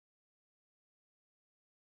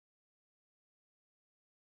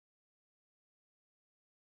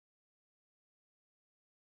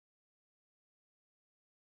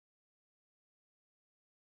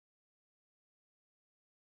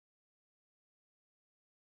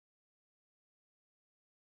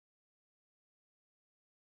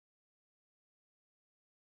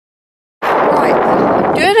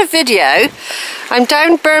doing a video. I'm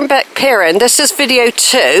down Birnbeck Pier and this is video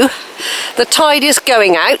 2. The tide is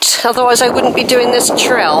going out, otherwise I wouldn't be doing this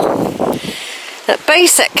trail. But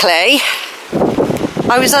basically,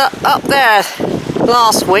 I was up there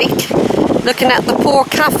last week looking at the poor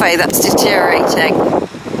cafe that's deteriorating.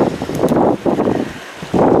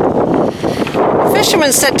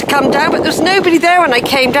 Fisherman said to come down, but there was nobody there when I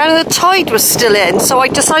came down and the tide was still in, so I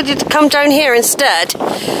decided to come down here instead.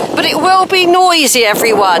 But it will be noisy,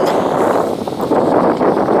 everyone.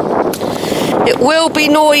 It will be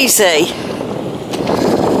noisy.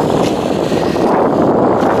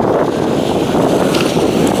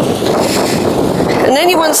 And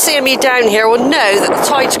anyone seeing me down here will know that the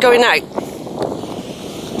tide's going out.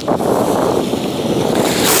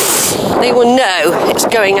 They will know it's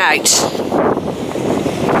going out.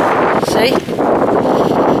 See?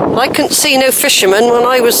 I couldn't see no fishermen when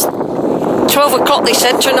I was 12 o'clock, they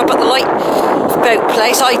said, turn up at the lifeboat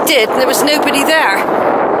place. I did, and there was nobody there.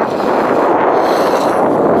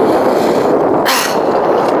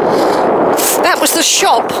 That was the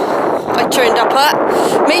shop I turned up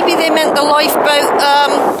at. Maybe they meant the lifeboat,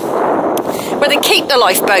 where they keep the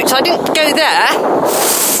lifeboats. I didn't go there.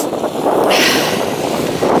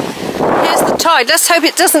 Here's the tide. Let's hope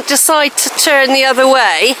it doesn't decide to turn the other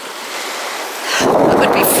way. That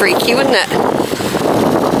would be freaky, wouldn't it?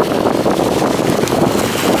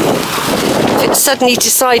 If it suddenly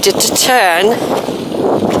decided to turn.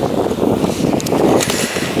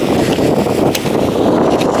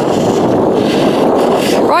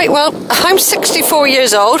 Right, well, I'm 64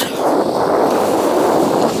 years old.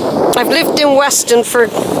 I've lived in Weston for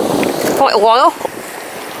quite a while.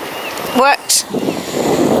 Worked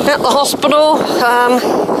at the hospital.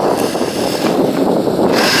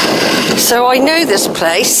 So I know this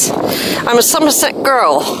place. I'm a Somerset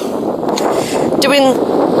girl, doing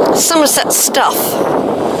Somerset stuff.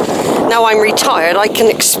 Now I'm retired, I can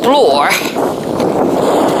explore,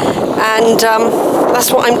 and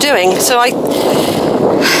that's what I'm doing. So it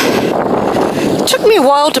took me a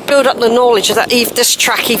while to build up the knowledge that this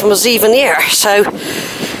track was even here. So,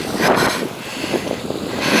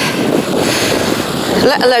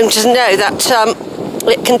 let alone to know that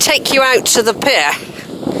it can take you out to the pier.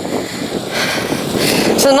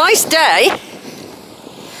 It's a nice day,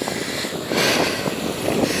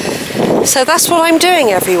 so that's what I'm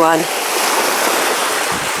doing, everyone.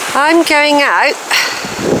 I'm going out.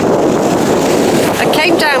 I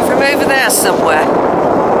came down from over there somewhere,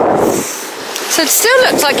 so it still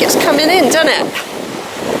looks like it's coming in, doesn't it?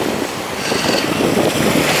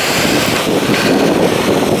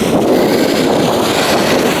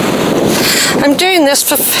 I'm doing this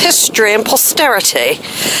for history and posterity,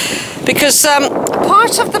 because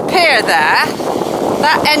part of the pier there,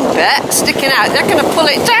 that end bit sticking out, they're going to pull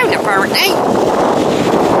it down apparently.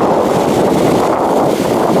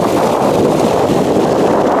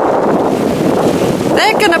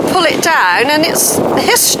 They're going to pull it down, and it's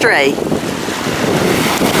history.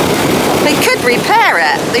 They could repair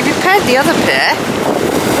it. They repaired the other pier.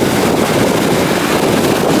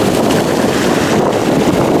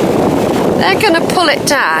 They're going to pull it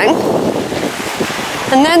down,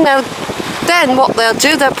 and then what they'll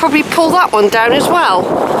do, they'll probably pull that one down as well.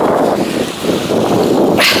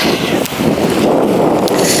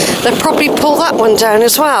 They'll probably pull that one down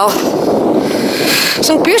as well.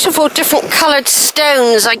 Some beautiful different coloured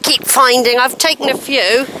stones I keep finding. I've taken a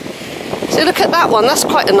few. So look at that one. That's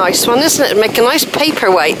quite a nice one, isn't it? It'd make a nice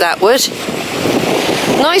paperweight, that would.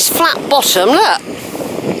 Nice flat bottom, look.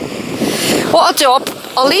 What I'll do,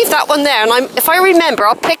 I'll leave that one there, and if I remember,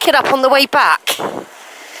 I'll pick it up on the way back.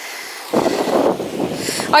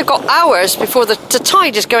 I've got hours before the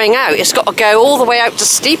tide is going out. It's got to go all the way out to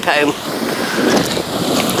Steepholm.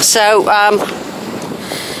 So,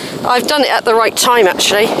 I've done it at the right time,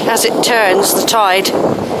 actually, as it turns, the tide,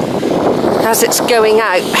 as it's going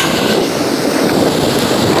out.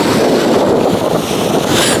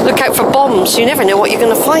 Look out for bombs. You never know what you're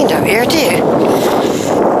going to find out here, do you?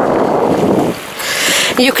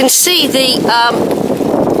 You can see these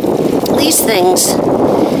things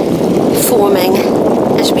forming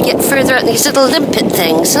as we get further out. These little limpet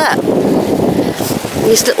things, look.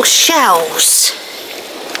 These little shells.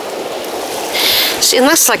 See, and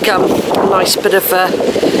that's like a nice bit of that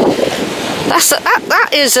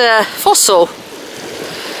is a fossil.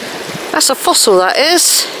 That's a fossil, that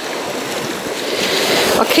is.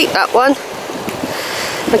 I'll keep that one.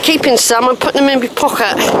 I'm keeping some. I'm putting them in my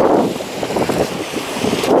pocket.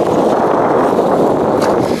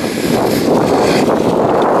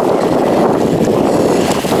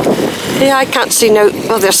 Yeah, I can't see no...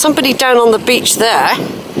 Well, there's somebody down on the beach there.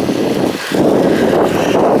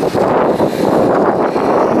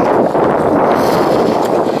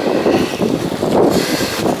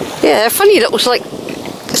 Yeah, funny little, it's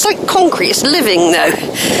like concrete, it's living though.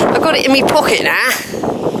 I've got it in my pocket now.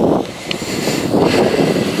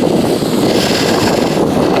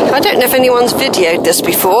 I don't know if anyone's videoed this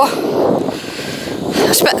before. I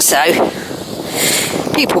expect so.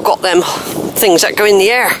 People got them things that go in the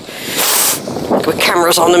air with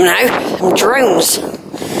cameras on them now, and drones.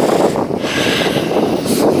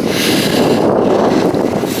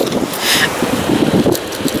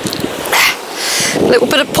 A little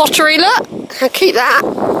bit of pottery, look. I'll keep that.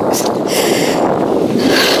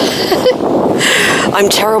 I'm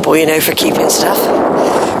terrible, you know, for keeping stuff.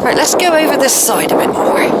 Right, let's go over this side a bit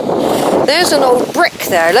more. There's an old brick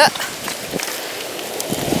there, look.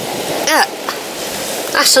 Yeah,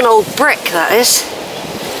 that's an old brick, that is.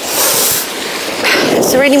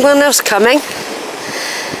 Is there anyone else coming?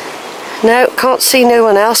 No, can't see no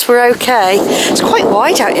one else. We're okay. It's quite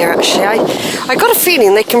wide out here, actually. I got a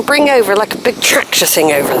feeling they can bring over like a big tractor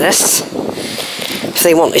thing over this, if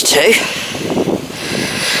they wanted to.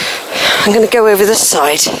 I'm going to go over this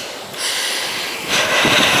side.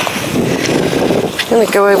 I'm going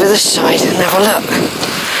to go over this side and have a look.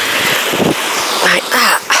 Like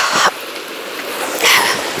that.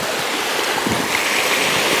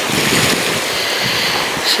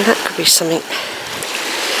 So that could be something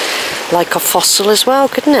like a fossil as well,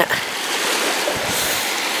 couldn't it?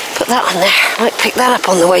 Put that on there. Might pick that up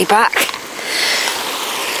on the way back.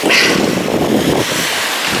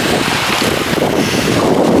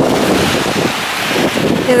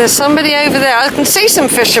 Yeah, there's somebody over there. I can see some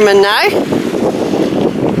fishermen now.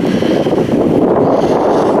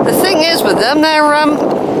 The thing is with them,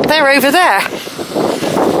 they're over there.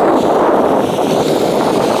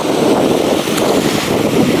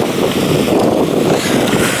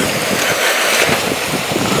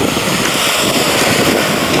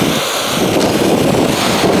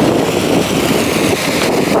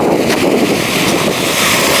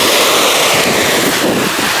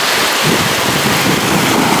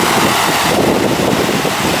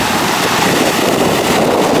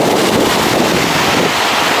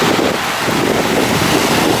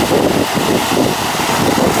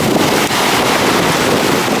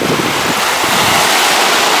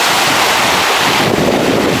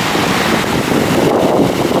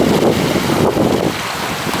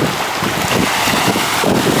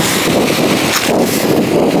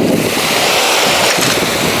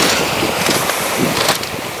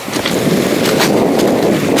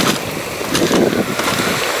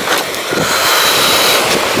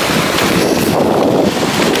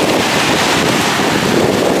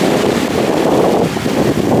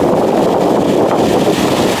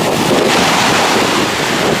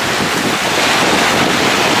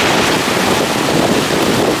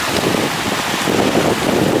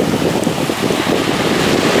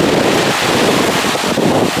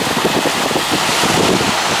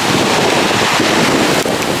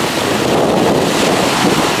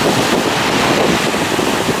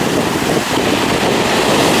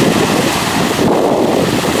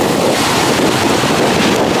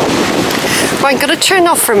 I'm going to turn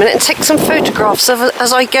off for a minute and take some photographs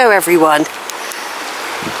as I go, everyone.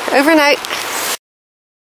 Over and out.